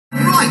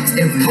Right,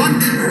 everyone,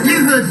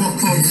 you heard what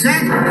Bob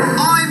said.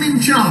 I'm in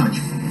charge.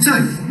 So,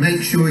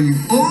 make sure you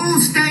all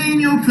stay in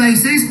your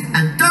places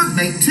and don't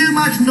make too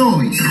much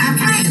noise.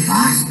 Okay,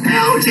 boss.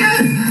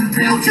 Pilchard!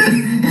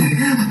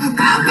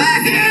 Come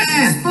back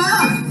here!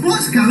 Spud,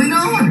 what's going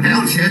on?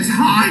 Pilchard's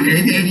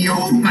hiding in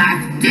your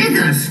back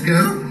digger,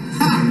 Scoop.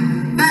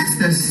 That's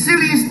the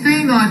silliest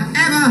thing I've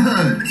ever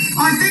heard.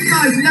 I think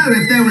I'd know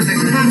if there was a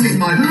cat in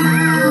my...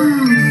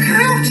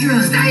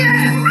 Pilchard! Stay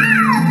there!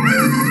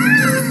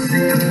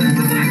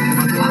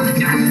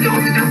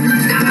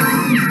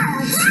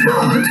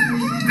 Spud?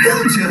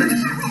 Pilchard?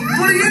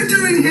 What are you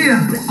doing here?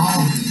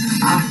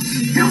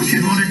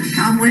 Pilchard wanted to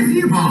come with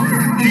you, Bob.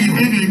 She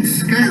hid in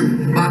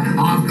Scoop, but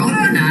I've got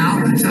her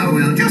now, so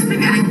we'll just be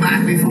getting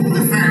back before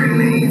the ferry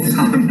leaves.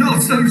 I'm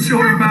not so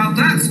sure about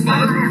that,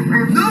 Spud.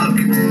 Look!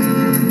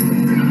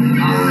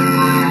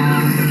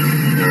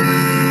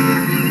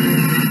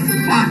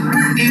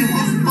 It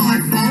wasn't my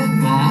fault,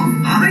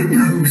 Bob. I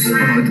know,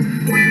 Spud.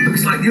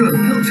 Looks like you and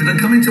Pilchard are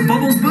coming to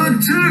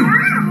Bobblesburg too.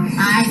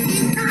 I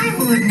think I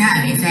would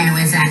know if there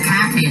was a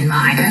cat in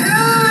my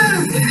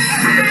home.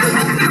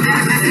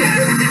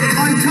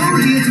 I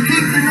told you to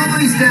keep the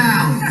noise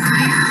down.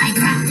 Aye,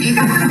 Captain.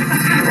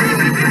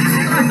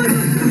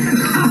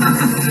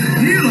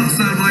 You lot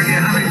sound like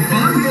you're having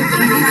fun.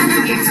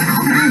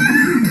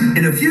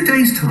 In a few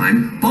days'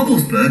 time,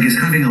 Bobblesburg is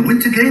having a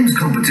winter games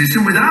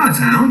competition with our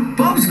town,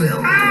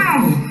 Bobsville.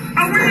 Ow!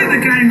 Are we in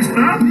the games,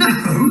 Bob? No,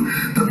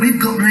 but we've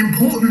got an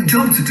important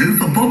job to do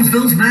for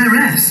Bobsville's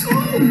mayoress.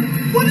 Oh,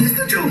 what is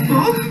the job,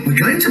 Bob? We're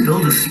going to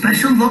build a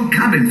special log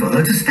cabin for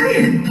her to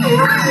stay in.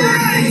 Oh,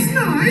 nice,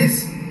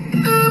 nice.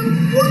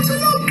 What's a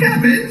log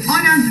cabin? I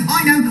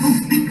know. Oh,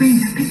 pick me.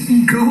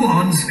 Go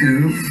on,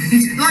 Scoop.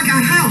 It's like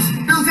a house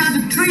built out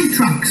of tree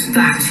trunks.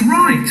 That's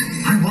right.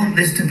 I want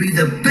this to be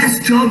the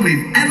best job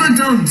we've ever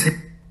done,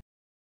 Tim.